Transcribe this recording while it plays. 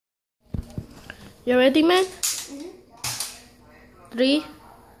You ready, man? 3.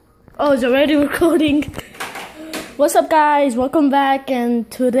 Oh, it's already recording. What's up, guys? Welcome back. And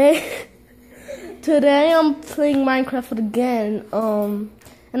today I'm playing Minecraft again.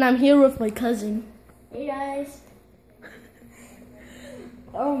 And I'm here with my cousin. Hey guys.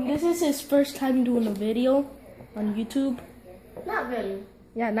 This is his first time doing a video on YouTube. Not really.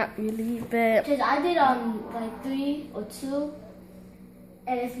 Yeah, not really, but Because I did like 3 or 2.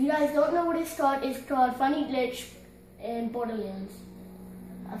 And if you guys don't know what it's called Funny Glitch in Borderlands.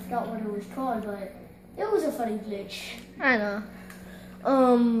 I forgot what it was called, but it was a funny glitch. I know.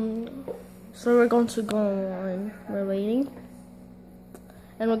 So we're going to go on. We're waiting,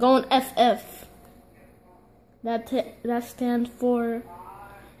 and we're going FF. That stands for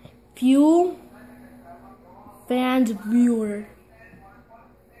Few Fans Viewer.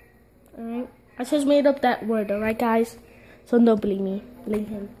 All right. I just made up that word. All right, guys. So don't believe me. Believe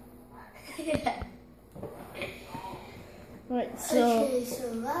him. Right. So. Okay,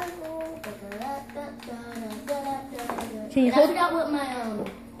 survival. Can you I hold? forgot what my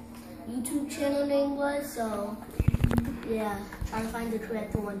YouTube channel name was, so yeah, trying to find the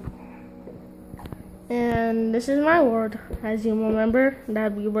correct one. And this is my word, as you remember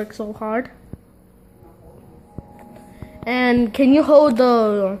that we work so hard. And can you hold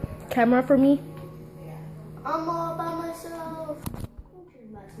the camera for me? I'm all by myself.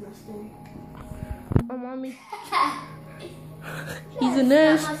 Mommy. He's in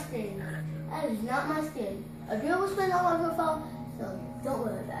this. Not my skin. That is not my skin. A girl will spend all of her phone, so don't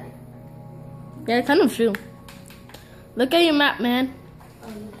worry about it. Yeah, kind of true. Look at your map, man.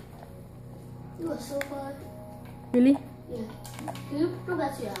 You are so far. Really? Yeah. Can you go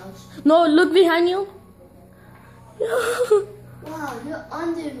back to your house? No, look behind you. Wow, you're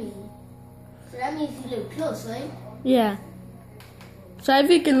under me. So that means you live close, right? Yeah. So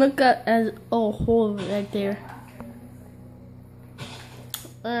if you can look at as a hole right there.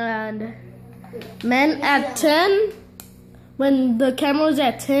 And man, at 10, when the camera's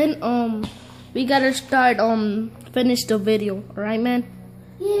at 10, we gotta start finish the video, alright, man?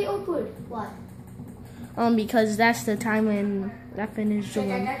 Yeah, awkward. Why? Because that's the time when I finish the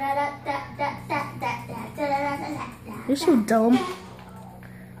one. You're so dumb.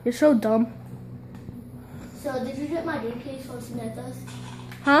 You're so dumb. So did you get my game case from Samantha's?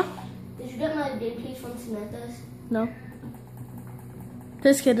 Huh? Did you get my game case from Samantha's? No.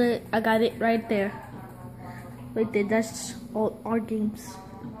 Just kidding. I got it right there. Right there. That's all our games.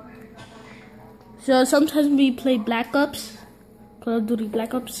 So sometimes we play Black Ops. Call of Duty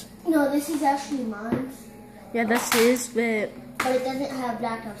Black Ops. No, this is actually mine. Yeah, that's his, but it doesn't have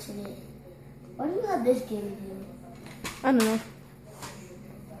Black Ops in it. Why do you have this game here? I don't know.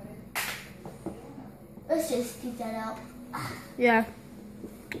 Let's just keep that out. Yeah.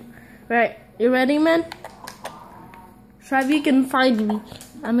 Right. You ready, man? Try if you can find me.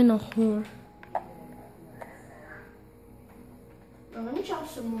 I'm in a hole. Now, let me chop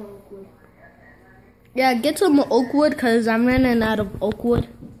some more wood. Yeah, get some oak wood because I'm running out of oak wood.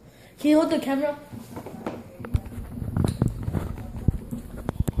 Can you hold the camera?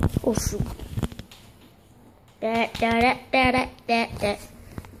 Oh, shoot. And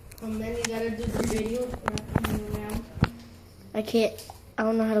then you gotta do the video around. I can't. I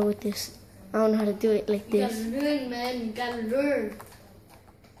don't know how to do this. I don't know how to do it like this. You gotta learn, man. You gotta learn.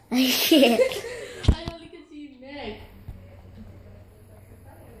 I can't. I only can see your neck.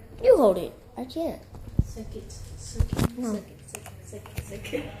 You hold it. I can't. Suck it. No.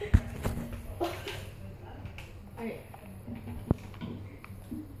 Suck it. Alright.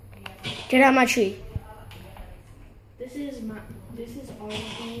 Get out my tree. This is our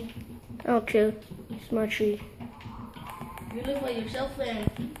thing. I don't care. It's my tree. You live by yourself then.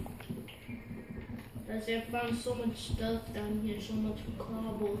 Because I found so much stuff down here, so much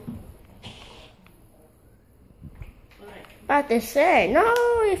cobble. Alright. About to say, no,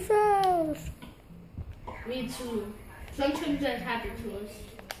 it froze. Me too. Sometimes that happens to us.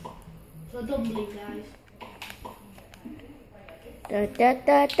 So don't believe, guys. Da da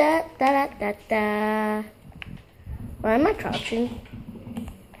da da da da da. Why am I crouching?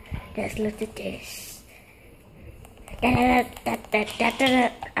 Let's look at this. Da da da da da da da.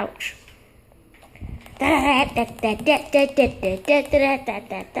 Ouch. Da da da da da da da da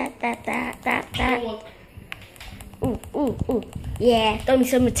da da da da da da. Ooh ooh ooh. Yeah, throw me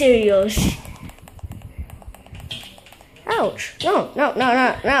some materials. Ouch. No.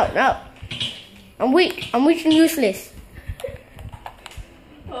 I'm weak and useless.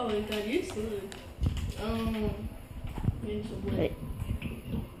 Oh my god, you're silly. Wait.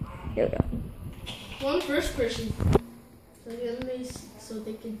 Here we go. One first person. So the others, so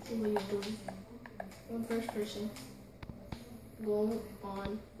they can see what you're doing. On first person. Go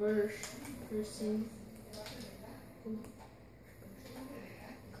on first person.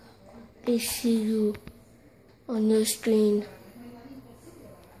 I see you on your screen.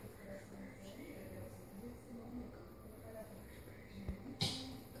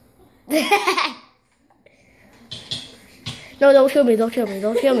 No, don't kill me, don't kill me,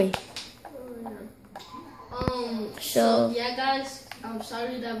 don't kill me. So yeah, guys, I'm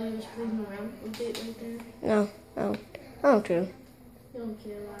sorry that we was moving around a bit right there. No, I don't care. You don't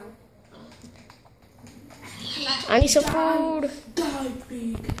care, wow. I need some food. Die,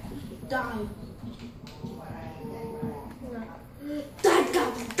 pig. Die.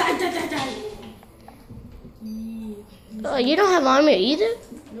 Die. Oh, you don't have armor either?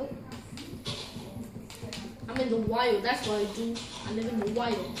 Nope. I'm in the wild, that's what I do. I live in the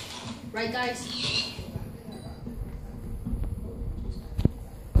wild. Right, guys?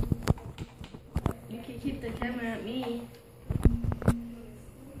 You can keep the camera at me.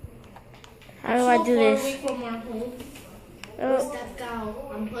 How do I do So far this? away from our home. Where's that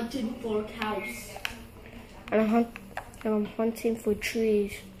cow? I'm hunting for cows. And I'm hunting for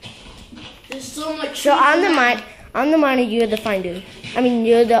trees. There's so much. So I'm the miner, you're the finder. I mean,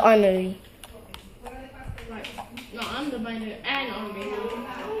 you're the armory. Right. No, I'm the miner and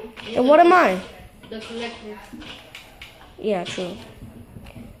armory. And what am I? The collector. Yeah, true.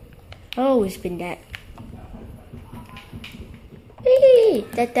 I've always been that. Whee!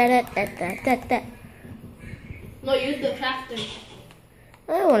 Da. No, you're the crafter.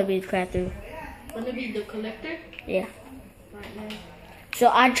 I don't want to be the crafter. Wanna be the collector? Yeah. Right now. So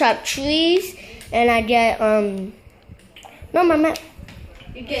I chop trees and I get no, my map.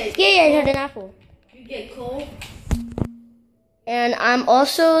 You get Yeah, I had an apple. you get coal. And I'm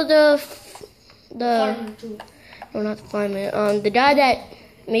also the Farming too. no, not the fireman. The guy that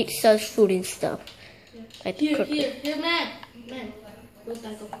makes us food and stuff. Yeah. Like Here, man. Where's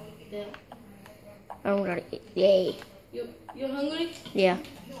that go? There. I don't gotta eat. Yay. You're hungry? Yeah.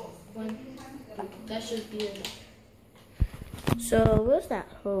 1, 2. That should be it. So where's that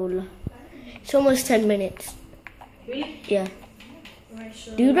hole? It's almost 10 minutes. Really? Yeah. Alright,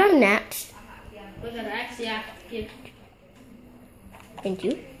 so Do you run naps? look at that. Yeah. Here. Thank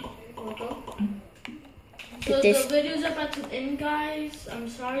you. Welcome. So Get the this. video's about to end, guys. I'm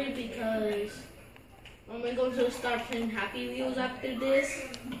sorry because I'm going to start playing Happy Wheels after this.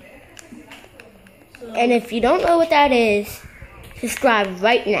 So And if you don't know what that is, subscribe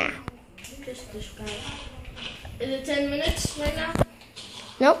right now. just describe. Is it 10 minutes right now?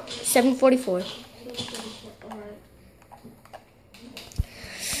 Nope, 7:44. Alright.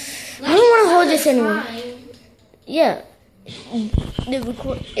 I don't want to hold this anymore. Fine. Yeah.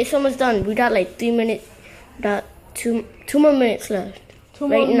 It's almost done. We got like 3 minutes. We got two more minutes left. Two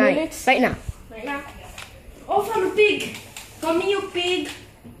right more now. minutes? Right now. Right now. Oh, found a pig. Come here, you pig.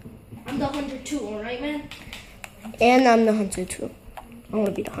 I'm the hunter too, alright, man? And I'm the hunter too. I want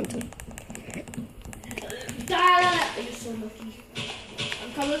to be the hunter. You're so lucky.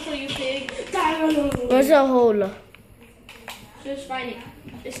 I'm coming for you, pig. Where's the hole? Just find it.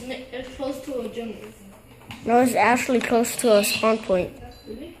 It's close to a jungle. No, it's actually close to a spawn point.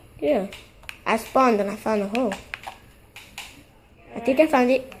 Really? Yeah. I spawned and I found the hole. I think I found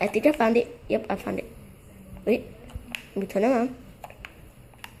it. Yep, I found it. Wait. Let me turn around.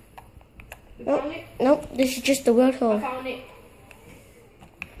 You found it? Nope, this is just the weird I hole. found it.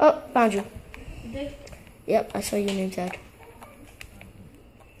 Oh, found you. You did? Yep, I saw your name tag.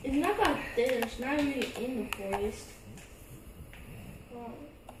 It's not like this. It's not really in the forest. Oh.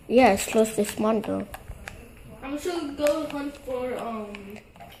 Yeah, it's close to spawn though. I'm just gonna go hunt for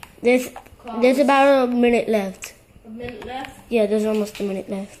There's about a minute left. a minute left. Yeah, there's almost a minute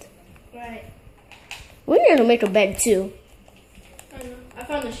left. Right. We need to make a bed too. I know. I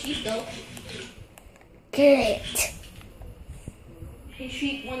found a sheep though. Great. Hey,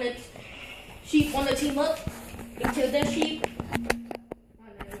 sheep wanna team up and kill their sheep. Oh,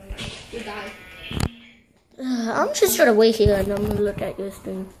 no. You die. I'm just gonna wait here and I'm gonna look at your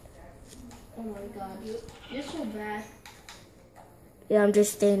screen. Oh my god, you're so bad. Yeah, I'm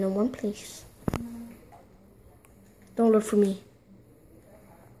just staying in one place. Don't look for me.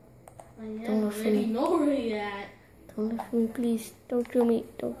 I am Don't look for already me. know where you're at. Don't look for me, please. Don't kill me.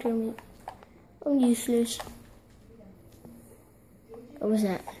 Don't kill me. I'm useless. What was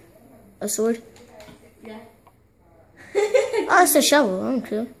that? A sword? Yeah. Oh, it's a shovel. I don't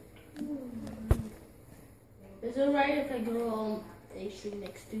care. Is it right if I go a street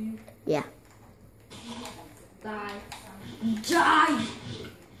next to you? Yeah. Die. Die!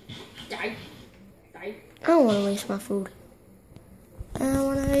 Die. Die. I don't want to waste my food. I don't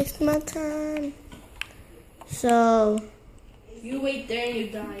want to waste my time. So You wait there and you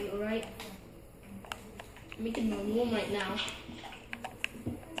die, alright? Making my room right now.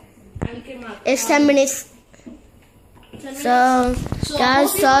 I'm making my it's 10 minutes. 10 minutes. So I guys,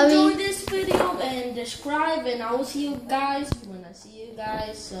 hope you sorry. enjoyed this video and subscribe, and I will see you guys when I see you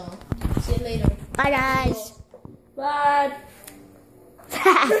guys. So see you later. Bye guys. Bye.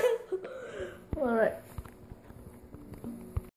 Alright.